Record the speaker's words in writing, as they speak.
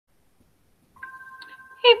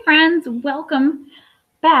friends, welcome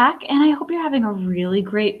back, and I hope you're having a really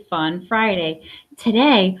great, fun Friday.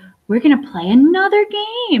 Today, we're going to play another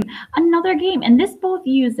game, and this both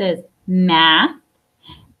uses math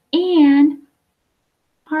and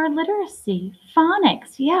our literacy,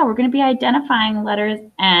 phonics. Yeah, we're going to be identifying letters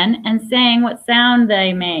N and saying what sound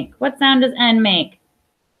they make. What sound does N make?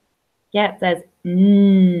 Yeah, it says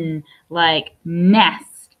N, like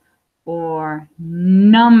nest, or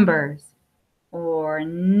numbers, or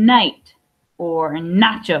night, or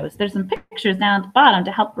nachos. There's some pictures down at the bottom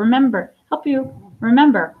to help you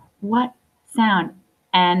remember what sound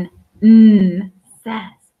and N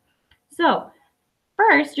says. So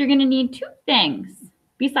first, you're going to need two things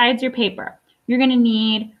besides your paper. You're going to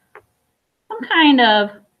need some kind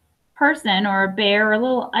of person or a bear or a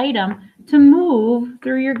little item to move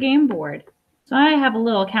through your game board. So I have a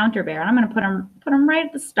little counter bear, and I'm going to put them right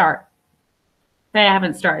at the start. Say I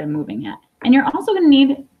haven't started moving yet. And you're also going to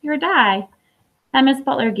need your die that Miss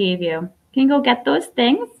Butler gave you. Can you go get those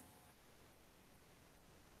things?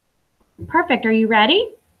 Perfect. Are you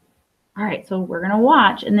ready? All right, so we're going to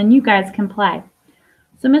watch, and then you guys can play.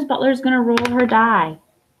 So Miss Butler is going to roll her die.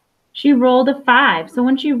 She rolled a 5. So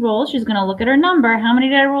when she rolls, she's going to look at her number. How many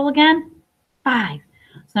did I roll again? 5.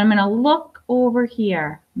 So I'm going to look over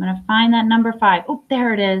here. I'm going to find that number 5. Oh,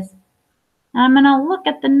 there it is. And I'm going to look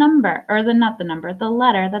at the number, or the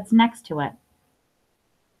letter that's next to it.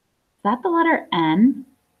 Is that the letter N?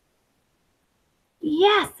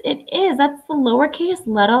 Yes, it is. That's the lowercase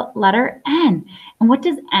letter N. And what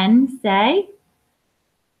does N say?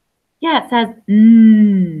 Yeah, it says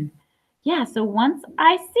N. Yeah, so once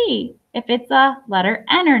I see if it's a letter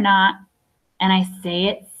N or not, and I say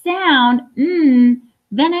it sound N,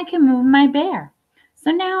 then I can move my bear.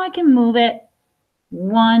 So now I can move it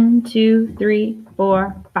 1, 2, 3,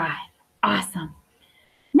 4, 5. Awesome.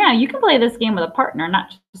 Now you can play this game with a partner,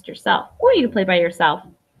 not just yourself, or you can play by yourself.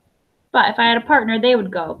 But if I had a partner, they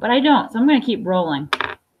would go, but I don't, so I'm going to keep rolling.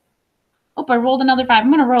 Oh, I rolled another 5.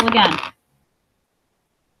 I'm going to roll again.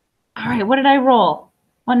 All right, what did I roll?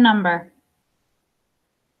 What number?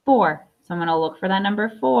 4. So I'm going to look for that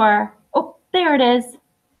number 4. Oh, there it is.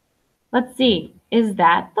 Let's see. Is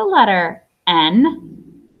that the letter N?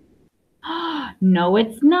 No,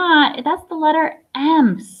 it's not. That's the letter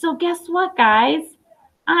M. So guess what, guys?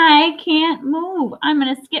 I can't move. I'm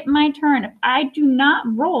going to skip my turn. If I do not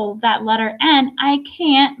roll that letter N, I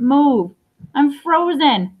can't move. I'm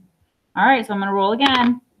frozen. All right, so I'm going to roll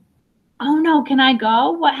again. Oh, no. Can I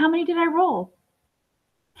go? What? How many did I roll?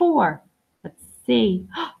 4. Let's see.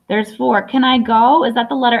 There's 4. Can I go? Is that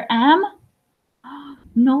the letter M?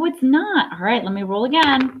 No, it's not. All right, let me roll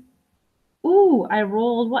again. Ooh, I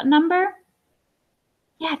rolled what number?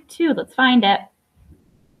 Yeah, 2. Let's find it.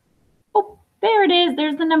 Oh, there it is.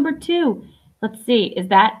 There's the number 2. Let's see. Is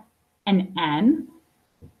that an N?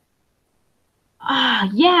 Ah,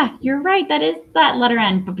 yeah, you're right. That is that letter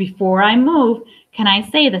N. But before I move, can I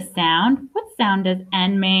say the sound? What sound does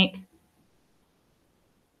N make?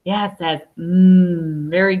 Yeah, it says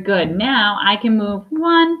very good. Now I can move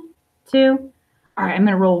 1, 2. All right, I'm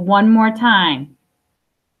going to roll one more time.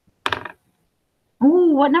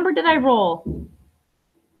 Ooh, what number did I roll?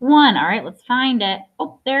 1. All right, let's find it.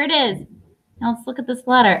 Oh, there it is. Now let's look at this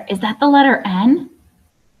letter. Is that the letter N?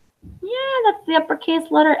 Yeah, that's the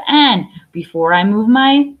uppercase letter N. Before I move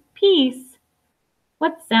my piece,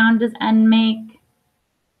 what sound does N make?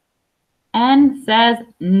 N says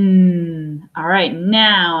N. All right,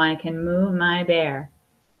 now I can move my bear.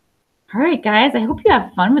 All right, guys, I hope you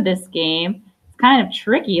have fun with this game. It's kind of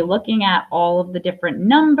tricky looking at all of the different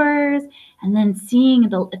numbers and then seeing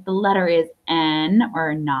if the letter is N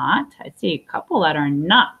or not. I see a couple that are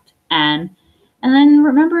not N. And then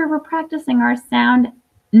remember, we're practicing our sound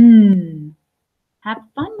N. Have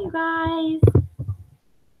fun, you guys.